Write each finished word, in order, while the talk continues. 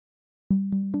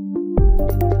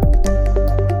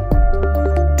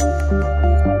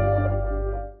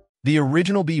The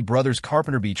original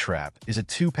Brothers-Carpenter bee trap is a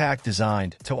two-pack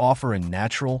designed to offer a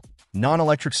natural,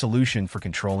 non-electric solution for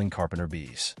controlling carpenter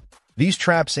bees. These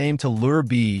traps aim to lure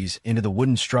bees into the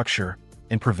wooden structure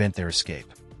and prevent their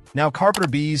escape. Now, carpenter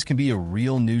bees can be a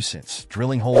real nuisance,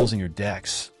 drilling holes in your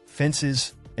decks,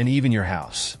 fences, and even your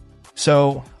house.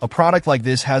 So, a product like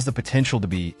this has the potential to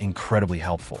be incredibly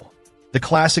helpful. The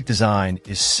classic design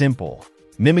is simple,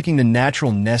 mimicking the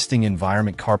natural nesting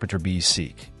environment carpenter bees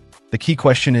seek. The key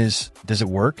question is, does it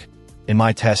work? In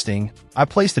my testing, I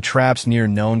placed the traps near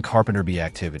known carpenter bee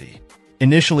activity.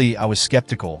 Initially, I was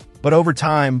skeptical, but over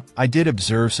time, I did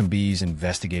observe some bees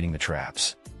investigating the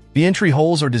traps. The entry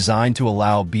holes are designed to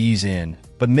allow bees in,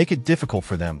 but make it difficult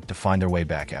for them to find their way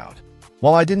back out.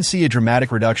 While I didn't see a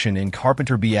dramatic reduction in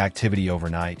carpenter bee activity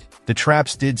overnight, the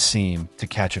traps did seem to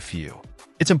catch a few.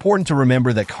 It's important to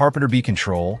remember that carpenter bee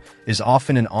control is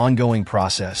often an ongoing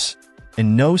process,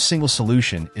 and no single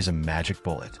solution is a magic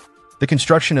bullet. The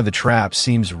construction of the traps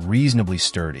seems reasonably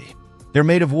sturdy. They're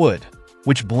made of wood,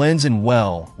 which blends in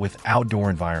well with outdoor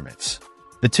environments.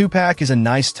 The two-pack is a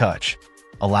nice touch,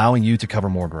 allowing you to cover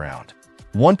more ground.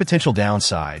 One potential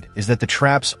downside is that the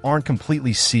traps aren't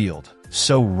completely sealed,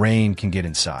 so rain can get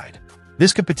inside.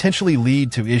 This could potentially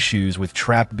lead to issues with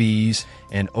trapped bees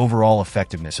and overall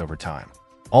effectiveness over time.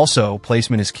 Also,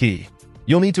 placement is key.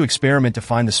 You'll need to experiment to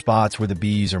find the spots where the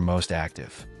bees are most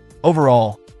active.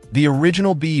 Overall, the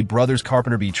original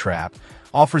Brothers-Carpenter bee trap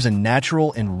offers a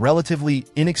natural and relatively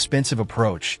inexpensive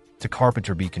approach to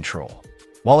carpenter bee control.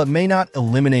 While it may not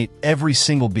eliminate every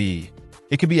single bee,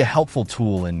 it can be a helpful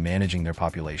tool in managing their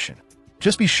population.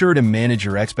 Just be sure to manage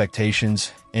your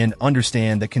expectations and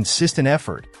understand that consistent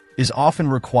effort is often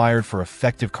required for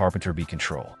effective carpenter bee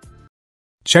control.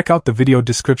 Check out the video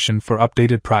description for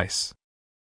updated price.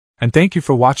 And thank you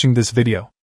for watching this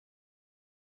video.